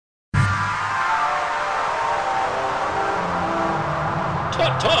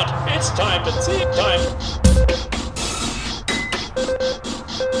Tut, it's time to tea time.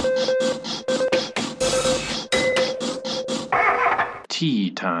 Tea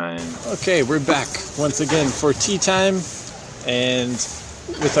time. Okay, we're back once again for tea time, and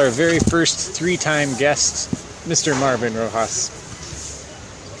with our very first three-time guest, Mr. Marvin Rojas.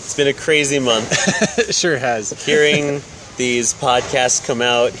 It's been a crazy month. It sure has. Hearing these podcasts come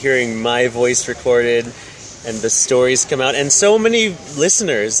out, hearing my voice recorded, and the stories come out, and so many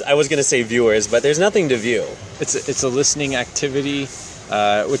listeners. I was going to say viewers, but there's nothing to view. It's a listening activity,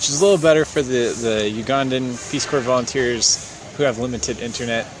 which is a little better for the Ugandan Peace Corps volunteers who have limited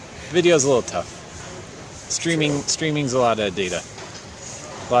internet. Video's a little tough. Streaming's a lot of data.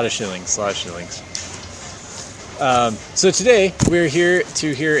 A lot of shillings. So today we're here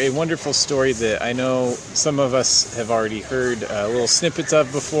to hear a wonderful story that I know some of us have already heard little snippets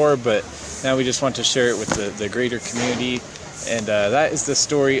of before, but now we just want to share it with the greater community. And that is the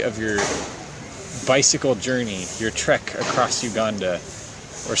story of your bicycle journey, your trek across Uganda,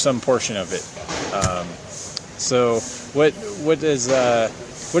 or some portion of it. So what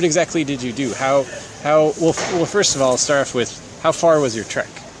exactly did you do? Well, first of all, I'll start off with, how far was your trek?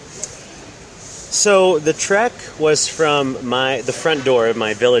 So the trek was from the front door of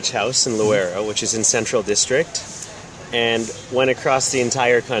my village house in Luero, which is in Central District, and went across the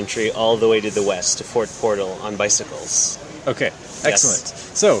entire country all the way to the west, to Fort Portal, on bicycles. Okay, excellent.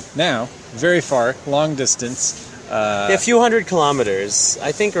 Yes. So now, very far, long distance. A few hundred kilometers.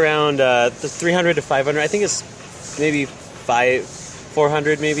 I think around 300 to 500. I think it's maybe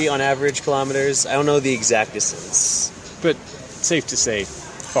 400 maybe on average kilometers. I don't know the exact distance. But safe to say,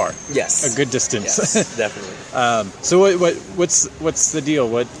 far. Yes. A good distance. Yes, definitely. So what's the deal?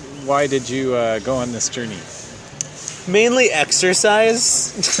 Why did you go on this journey? Mainly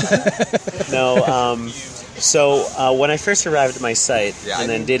exercise. No. So when I first arrived at my site and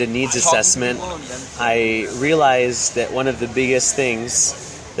then did a needs assessment, I realized that one of the biggest things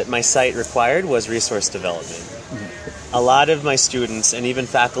that my site required was resource development. Mm-hmm. A lot of my students and even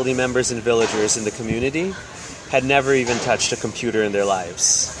faculty members and villagers in the community had never even touched a computer in their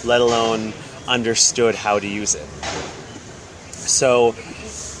lives, let alone understood how to use it. So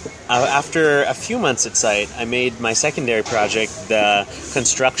after a few months at site, I made my secondary project the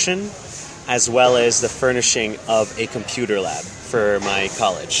construction as well as the furnishing of a computer lab for my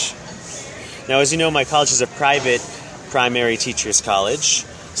college. Now, as you know, my college is a private primary teachers college,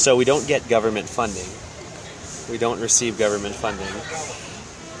 so we don't get government funding. We don't receive government funding.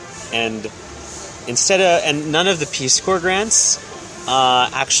 And none of the Peace Corps grants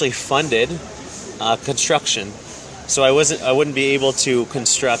actually funded construction. So I wouldn't be able to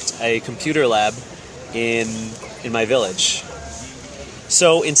construct a computer lab in my village.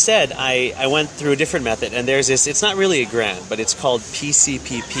 So instead, I went through a different method, and there's this, it's not really a grant, but it's called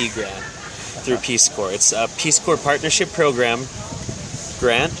PCPP grant through Peace Corps. It's a Peace Corps Partnership Program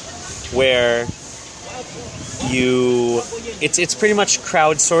grant where it's pretty much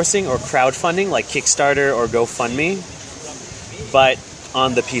crowdsourcing or crowdfunding, like Kickstarter or GoFundMe, but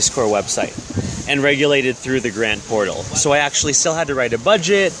on the Peace Corps website and regulated through the grant portal. So I actually still had to write a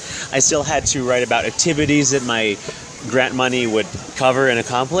budget. I still had to write about activities that my grant money would cover and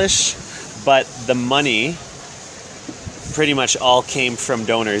accomplish, but the money pretty much all came from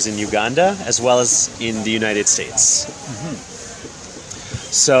donors in Uganda as well as in the United States. Mm-hmm.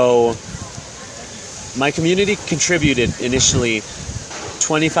 So my community contributed initially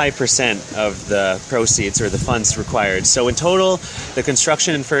 25% of the proceeds or the funds required. So in total, the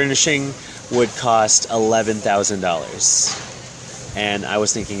construction and furnishing would cost $11,000. And I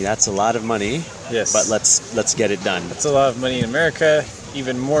was thinking, that's a lot of money. Yes. But let's get it done. That's a lot of money in America,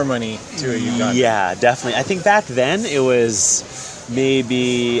 even more money to a Uganda. Yeah, definitely. I think back then it was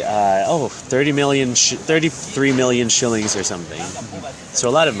maybe 33 million shillings or something. Mm-hmm. So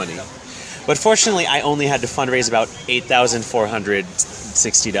a lot of money. But fortunately, I only had to fundraise about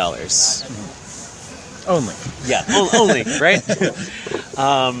 $8,460. Mm-hmm. Only. Yeah, only, right?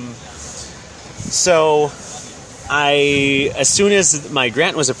 So as soon as my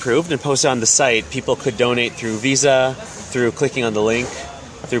grant was approved and posted on the site, people could donate through Visa, through clicking on the link,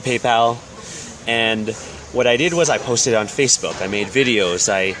 through PayPal. And what I did was I posted it on Facebook. I made videos.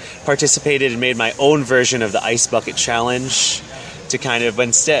 I participated and made my own version of the Ice Bucket Challenge to kind of, but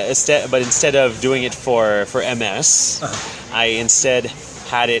instead of doing it for MS, I instead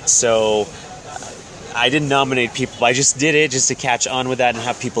had it so I didn't nominate people. I just did it just to catch on with that and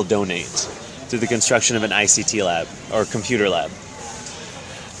have people donate to the construction of an ICT lab or computer lab.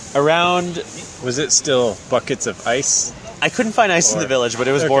 Was it still buckets of ice? I couldn't find ice in the village, but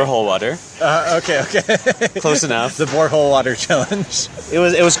it was borehole water. Okay. Close enough. The borehole water challenge.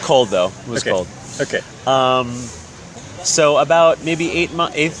 It was cold though. It was cold. Okay. So about maybe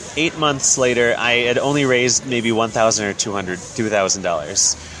 8 months later, I had only raised maybe $1,000 or $2,000.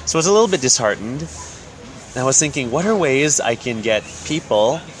 So I was a little bit disheartened. And I was thinking, what are ways I can get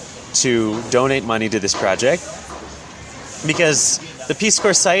people to donate money to this project? Because the Peace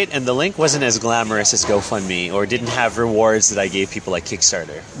Corps site and the link wasn't as glamorous as GoFundMe or didn't have rewards that I gave people like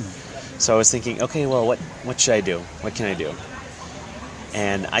Kickstarter. So I was thinking, okay, well, what should I do? What can I do?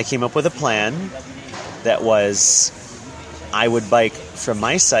 And I came up with a plan that was I would bike from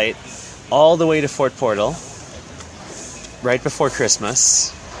my site all the way to Fort Portal right before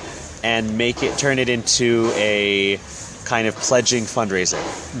Christmas and turn it into a kind of pledging fundraiser.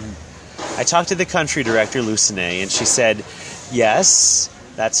 I talked to the country director, Lucine, and she said, yes,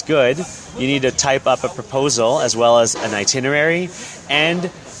 that's good. You need to type up a proposal as well as an itinerary,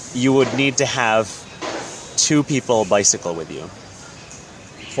 and you would need to have 2 people bicycle with you.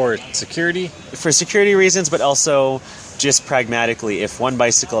 For security? For security reasons, but also just pragmatically, if one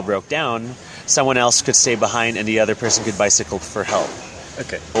bicycle broke down, someone else could stay behind and the other person could bicycle for help.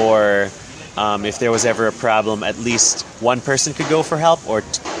 Okay. Or if there was ever a problem, at least one person could go for help, or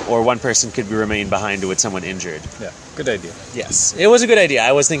one person could remain behind with someone injured. Yeah, good idea. Yes, it was a good idea.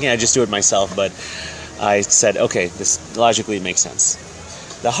 I was thinking I'd just do it myself, but I said, okay, this logically makes sense.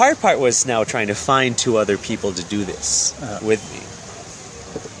 The hard part was now trying to find 2 other people to do this with me.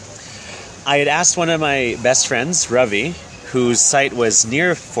 I had asked one of my best friends, Ravi, whose site was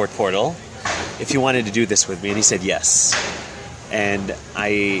near Fort Portal, if he wanted to do this with me, and he said yes. And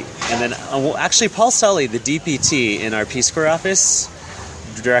then actually Paul Sully, the DPT in our Peace Corps office,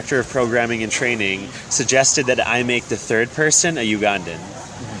 Director of Programming and Training, suggested that I make the third person a Ugandan.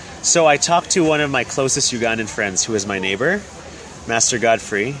 So I talked to one of my closest Ugandan friends, who is my neighbor, Master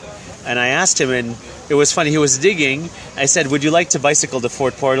Godfrey, and I asked him, and it was funny, he was digging. I said, would you like to bicycle to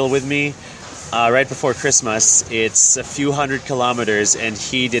Fort Portal with me right before Christmas? It's a few 100 kilometers, and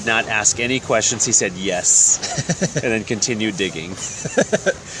he did not ask any questions. He said yes, and then continued digging.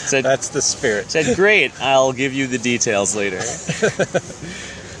 Said, that's the spirit. Said, great, I'll give you the details later.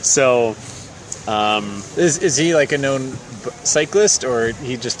 So, is he like a known cyclist, or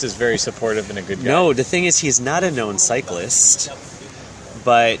he just is very supportive and a good guy? No, the thing is, he's not a known cyclist,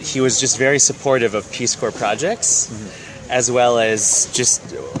 but he was just very supportive of Peace Corps projects, as well as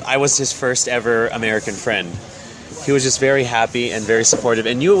I was his first ever American friend. He was just very happy and very supportive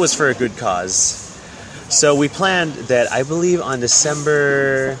and knew it was for a good cause. So we planned that, I believe on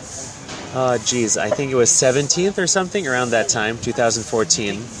December, I think it was 17th or something, around that time,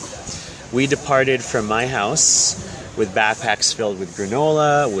 2014, we departed from my house with backpacks filled with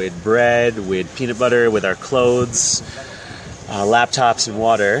granola, with bread, with peanut butter, with our clothes, laptops and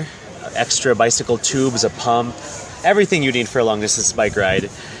water, extra bicycle tubes, a pump, everything you need for a long-distance bike ride,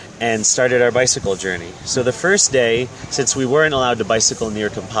 and started our bicycle journey. So the first day, since we weren't allowed to bicycle near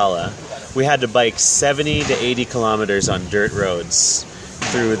Kampala, we had to bike 70 to 80 kilometers on dirt roads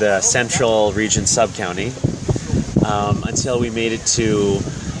through the central region sub-county until we made it to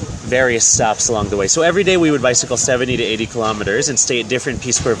various stops along the way. So every day we would bicycle 70 to 80 kilometers and stay at different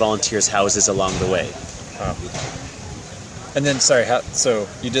Peace Corps volunteers' houses along the way. Wow. And then, so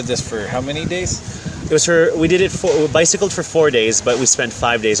you did this for how many days? We bicycled for 4 days, but we spent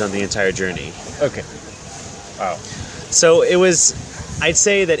 5 days on the entire journey. Okay. Wow. So I'd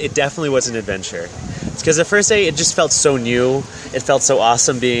say that it definitely was an adventure. Because the first day, it just felt so new. It felt so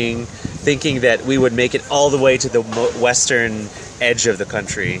awesome thinking that we would make it all the way to the western edge of the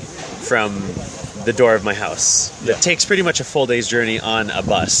country from the door of my house. Yeah. It takes pretty much a full day's journey on a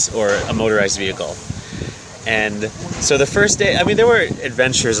bus or a motorized vehicle. And so the first day, there were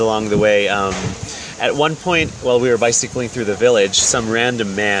adventures along the way. At one point, while we were bicycling through the village, some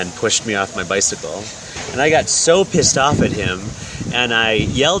random man pushed me off my bicycle. And I got so pissed off at him, and I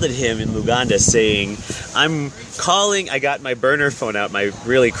yelled at him in Luganda saying, I got my burner phone out, my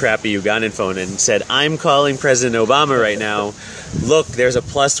really crappy Ugandan phone, and said, I'm calling President Obama right now. Look, there's a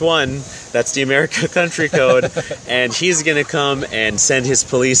 +1, that's the America country code, and he's going to come and send his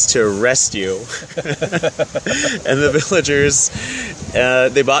police to arrest you. And the villagers,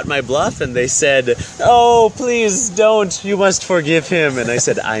 they bought my bluff, and they said, oh, please don't, you must forgive him. And I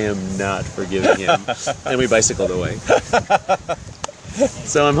said, I am not forgiving him. And we bicycled away.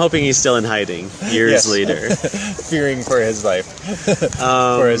 So I'm hoping he's still in hiding years later. Fearing for his life.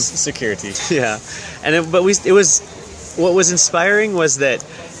 For his security. Yeah. What was inspiring was that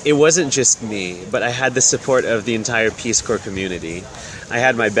it wasn't just me, but I had the support of the entire Peace Corps community. I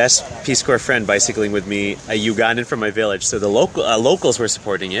had my best Peace Corps friend bicycling with me, a Ugandan from my village, so the locals were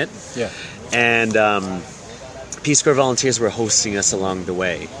supporting it. Yeah. And Peace Corps volunteers were hosting us along the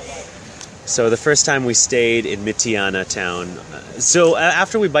way. So the first time we stayed in Mitiana town. So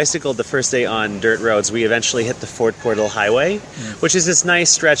after we bicycled the first day on dirt roads, we eventually hit the Fort Portal Highway, which is this nice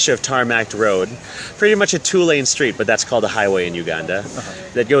stretch of tarmacked road. Pretty much a 2-lane street, but that's called a highway in Uganda.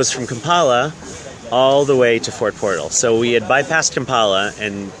 That goes from Kampala all the way to Fort Portal. So we had bypassed Kampala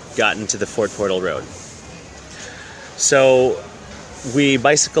and gotten to the Fort Portal Road. So we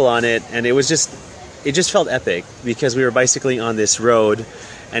bicycle on it, and it just felt epic because we were bicycling on this road,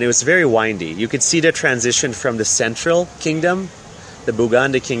 and it was very windy. You could see the transition from the central kingdom, the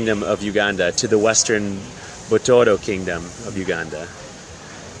Buganda kingdom of Uganda, to the western Butoro kingdom of Uganda.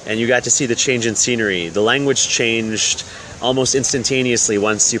 And you got to see the change in scenery. The language changed almost instantaneously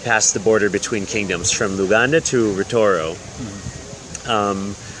once you passed the border between kingdoms, from Luganda to Rutoro.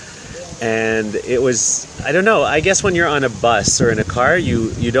 And it was, I don't know, I guess when you're on a bus or in a car,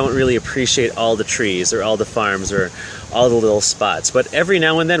 you don't really appreciate all the trees or all the farms or all the little spots. But every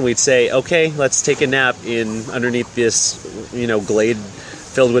now and then we'd say, okay, let's take a nap underneath this, glade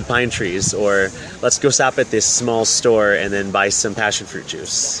filled with pine trees, or let's go stop at this small store and then buy some passion fruit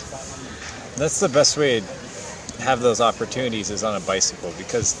juice. That's the best way to have those opportunities, is on a bicycle,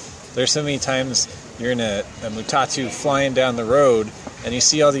 because there's so many times you're in a mutatu flying down the road and you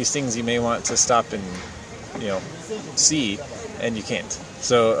see all these things you may want to stop and see, and you can't.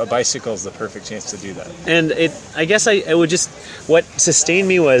 So a bicycle is the perfect chance to do that. And I guess I would just, what sustained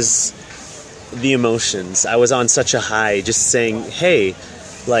me was the emotions. I was on such a high, just saying, hey,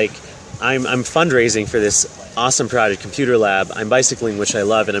 like, I'm fundraising for this awesome project, Computer Lab. I'm bicycling, which I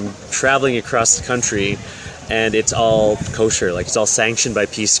love, and I'm traveling across the country, and it's all kosher. Like, it's all sanctioned by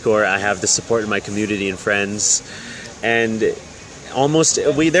Peace Corps. I have the support of my community and friends, and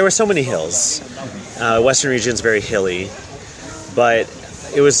there were so many hills. Western region's very hilly, but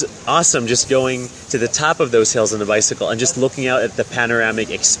it was awesome just going to the top of those hills on the bicycle and just looking out at the panoramic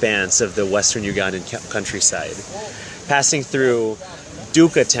expanse of the western Ugandan countryside. Passing through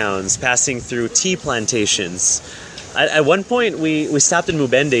Duka towns, passing through tea plantations. At one point, we stopped in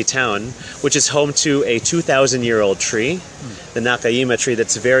Mubende town, which is home to a 2,000-year-old tree, the Nakayima tree,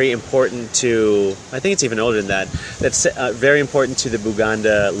 that's very important to, I think it's even older than that, that's very important to the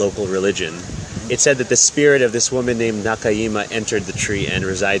Buganda local religion. It said that the spirit of this woman named Nakayima entered the tree and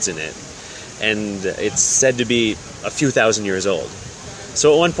resides in it. And it's said to be a few thousand years old.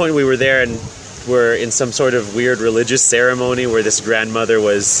 So at one point we were there and were in some sort of weird religious ceremony where this grandmother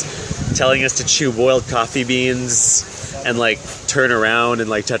was telling us to chew boiled coffee beans and turn around and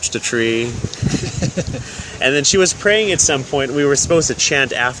touch the tree. And then she was praying at some point. We were supposed to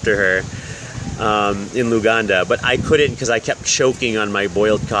chant after her. In Luganda, but I couldn't because I kept choking on my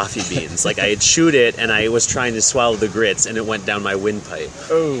boiled coffee beans. I had chewed it and I was trying to swallow the grits and it went down my windpipe.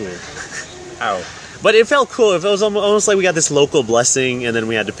 Oh, ow. But it felt cool. It was almost like we got this local blessing and then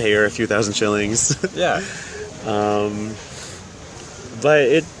we had to pay her a few thousand shillings. Yeah.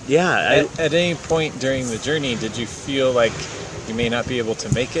 But At any point during the journey, did you feel like you may not be able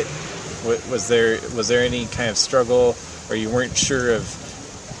to make it? Was there any kind of struggle, or you weren't sure of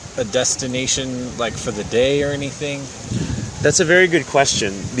a destination for the day or anything? That's a very good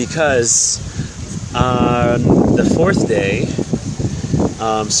question, because on the fourth day,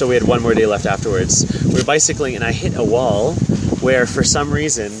 so we had one more day left afterwards, we were bicycling and I hit a wall where for some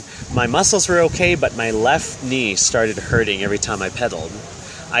reason my muscles were okay, but my left knee started hurting every time I pedaled.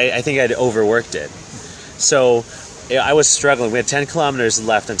 I think I'd overworked it. So I was struggling. We had 10 kilometers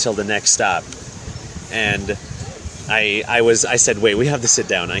left until the next stop, and I said, wait, we have to sit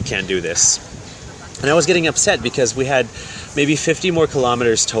down. I can't do this. And I was getting upset because we had maybe 50 more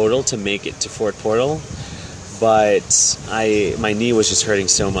kilometers total to make it to Fort Portal, but my knee was just hurting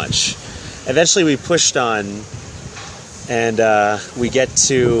so much. Eventually we pushed on, and we get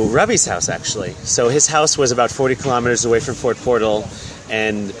to Ravi's house, actually. So his house was about 40 kilometers away from Fort Portal,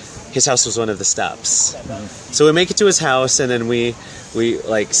 and his house was one of the stops. So we make it to his house, and then we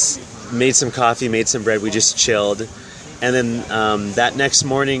made some coffee, made some bread, we just chilled. And then that next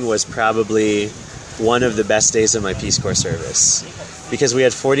morning was probably one of the best days of my Peace Corps service, because we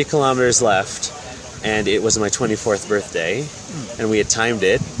had 40 kilometers left, and it was my 24th birthday, and we had timed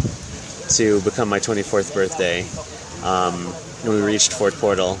it to become my 24th birthday when we reached Fort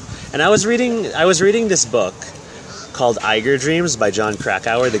Portal. And I was reading this book called Eiger Dreams by John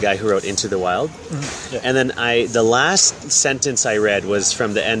Krakauer, the guy who wrote Into the Wild. Mm-hmm. Yeah. And then the last sentence I read was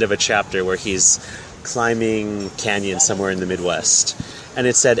from the end of a chapter where he's climbing canyon somewhere in the Midwest. And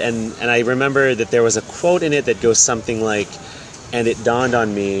it said, and I remember that there was a quote in it that goes something like, "And it dawned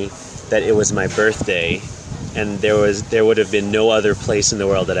on me that it was my birthday, and there would have been no other place in the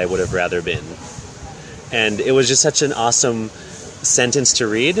world that I would have rather been." And it was just such an awesome sentence to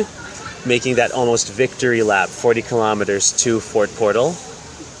read, making that almost victory lap, 40 kilometers to Fort Portal,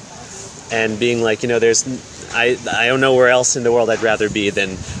 and being like, I don't know where else in the world I'd rather be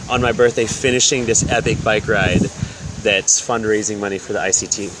than on my birthday finishing this epic bike ride that's fundraising money for the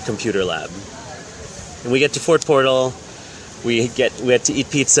ICT computer lab. And we get to Fort Portal, we had to eat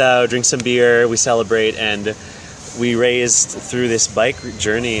pizza, drink some beer, we celebrate, and we raised through this bike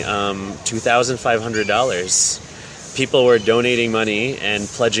journey $2,500. People were donating money and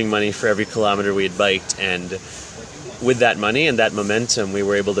pledging money for every kilometer we had biked, and with that money and that momentum, we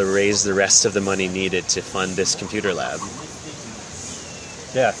were able to raise the rest of the money needed to fund this computer lab.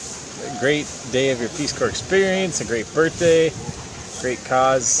 Yeah, a great day of your Peace Corps experience, a great birthday, great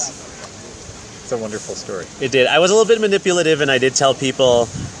cause. It's a wonderful story. It did. I was a little bit manipulative, and I did tell people,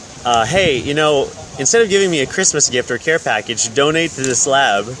 hey, instead of giving me a Christmas gift or care package, donate to this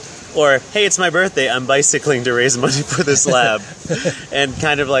lab. Or, hey, it's my birthday, I'm bicycling to raise money for this lab. And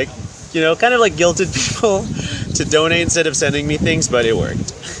kind of like guilted people to donate instead of sending me things, but it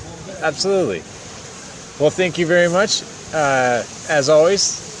worked. Absolutely. Well, thank you very much. As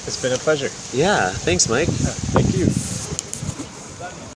always, it's been a pleasure. Yeah, thanks, Mike. Thank you.